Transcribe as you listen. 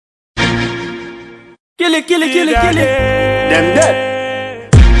Kill it. Them dead.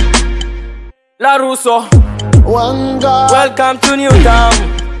 La Russo. Welcome to New Town.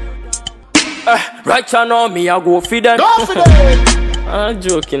 Right now me I go feed them. I'm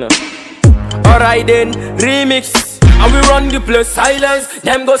joking. Alright then, remix. And we run the place silence.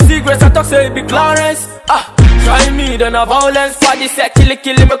 Them go secrets, I talk say it be Clarence. Try me then a violence. For the set kill it,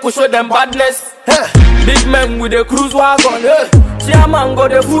 make we show them badness. Big men with the cruise wagon. See a man go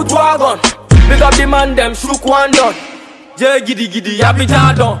the foot wagon. Big up the man, them shook one done. Jay giddy, happy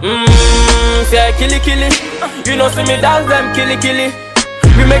jadon. Say kill it. You know see me dance them kill it.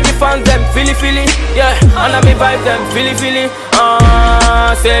 We make the fans them feel it. Yeah, and I me vibe them feel it.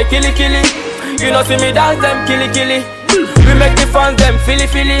 Say kill it. You know see me dance them kill it. We make the fans them feel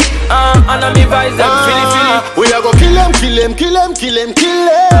it. And I me vibe them feel it. We are go kill them. What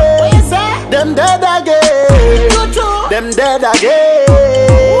you say? Them dead again. Them dead again.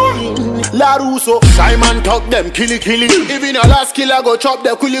 La Russo, Simon talk them kill it. Even a last killer go chop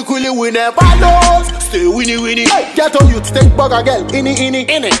the kuli. We never lose. Stay winnie. Get on you take bugger girl. Inni.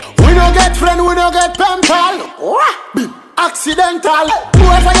 We no get friend, we no get pen pal. Accidental.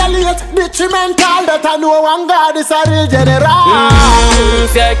 Whoever you late, detrimental. That I know one God is a real general.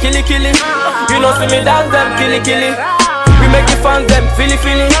 Say kill it. You know see me dance them kill it. We make the fans them feel it.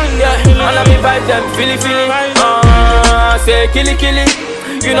 Yeah, and I me vibe them feel it. Say kill it.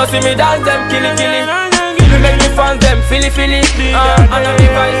 You know see me dance them kill it. We make the fans them feel it. And I me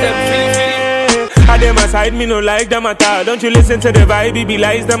vibe them feel it. I them aside, me no like them at all. Don't you listen to the vibe, it be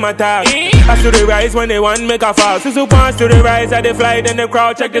lies them at all. As to the rise when they want make a fall. So pass to the rise, I they fly, then the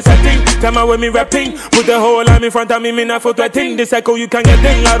crowd check the setting. Tell me when me rapping, put the whole arm in front of me not for thing. This echo you can get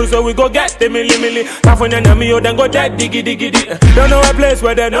in, La Russo we go get the milli. California na me, then go dead, diggy. Don't know a place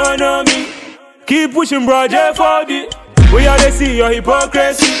where they don't know me. Keep pushing bro, J40. We all they see your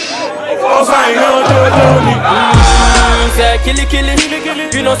hypocrisy. Oh fine, no, don't me. Say kill it.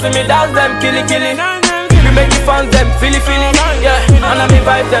 You know see me dance them kill it. We make the fans them feel it. Yeah, and I me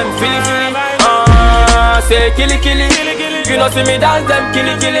vibe them feel it. Say kill it. You know see me dance them kill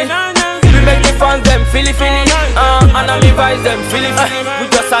it. We make the fans them feel it. And I me vibe them feel it. We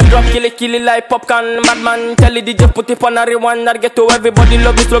just a drop kill it like popcorn. Madman tell the DJ put it on a rewind. That get to everybody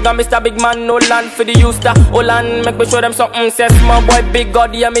love the slogan Mr. Big Man. No land for the youth. Oh land make me show them something. Say small boy big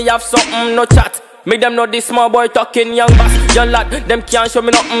God yeah me have something. No chat. Make them know this small boy talking young bass, young lad. Them can't show me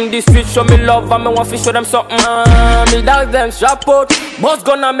nothing. This street show me love and me want to show them something. Me dance them strap out. Boss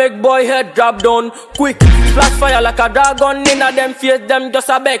gonna make boy head drop down quick. Flash fire like a dragon. Inna them face them just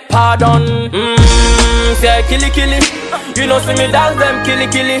a beg pardon. Say kill it. You know see me dance them kill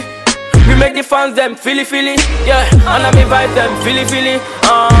it. We make the fans them feel it. Yeah, and I me vibe them feel it.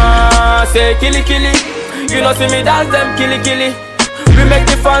 Say kill it. You know see me dance them kill it. We make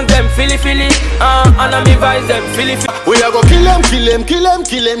the fans them feel it. And I me vibe them feel it. We are go kill them. What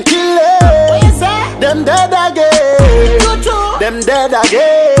you say? Them dead again. Them dead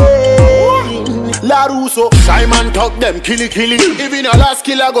again. La Russo, Simon talk them kill it. Even a last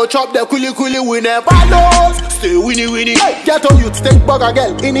killer go chop the kuli. We never lose. Stay winnie. Get on you take bugger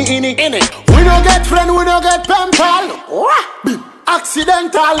girl. Inni. We no get friend, we no get pen pal.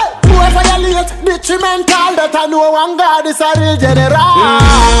 Accidental. Whoever you late, detrimental. That I know one God is a real general.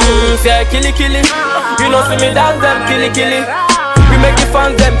 Say kill it. You know see me dance them kill it. We make the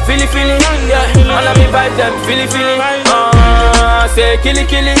fans them feel it. Yeah, and I me vibe them feel it. Say kill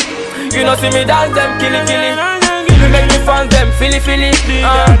it. You know see me dance them kill it. We make the fans them feel it.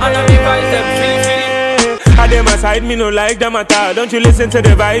 And I me vibe them feel it. I them aside, me no like them at all. Don't you listen to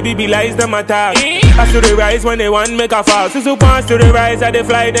the vibe, it be lies them at all. As to the rise when they want make a fall. So pass to the rise, I they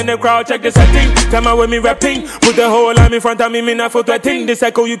fly, then the crowd check the setting. Tell me when me rapping, put the whole arm in front of me not for thing. This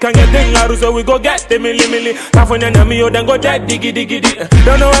echo you can get in, La Russo we go get the milli. California na me, then go dead, diggy.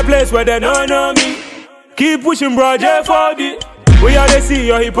 Don't know a place where they don't know me. Keep pushing bro, J40. We all they see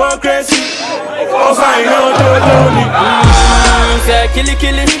your hypocrisy. Oh fine, no, don't me. Say kill it.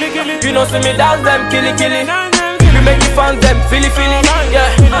 You know see me dance them kill it. We make the fans them feel it.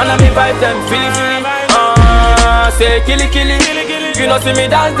 Yeah, and I me vibe them feel it. Say kill it. You know see me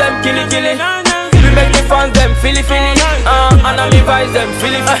dance them kill it. We make the fans them feel it. And I me vibe them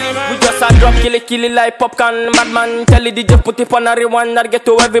feel it. We just a drop kill it like popcorn. Madman tell the DJ put it on a rewind. That get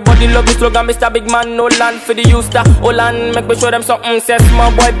to everybody love the slogan Mr. Big Man. No land for the youth. Oh land make me show them something. Say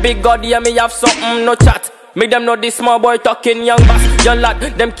small boy big God yeah me have something. No chat. Make them know this small boy talking young bass, young lad.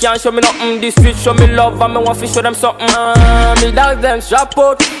 Them can't show me nothing. This street show me love and me want to show them something. Me dance them strap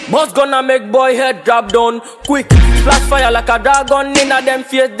out. Boss gonna make boy head drop down quick. Flash fire like a dragon. Inna them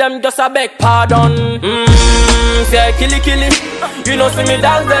face them just a beg pardon. Say kill it. You know see me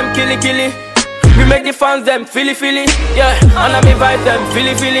dance them kill it. We make the fans them feely feely, yeah. And I me vibe them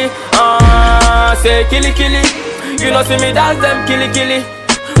feely feely. Say killy killy. You know see me dance them killy killy.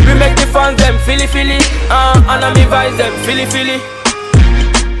 We make the fans them feely feely. And I me vibe them feely feely.